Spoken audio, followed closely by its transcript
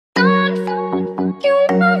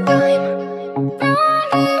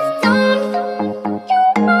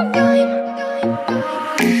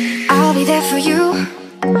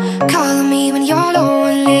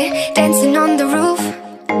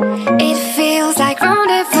feels like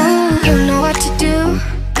rendezvous. You know what to do.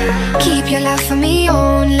 Keep your love for me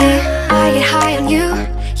only. I get high on you,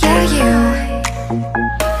 yeah, you.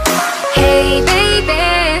 Hey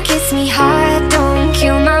baby, kiss me hard, don't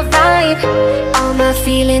kill my vibe. All my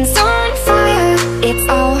feelings on fire, it's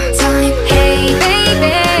all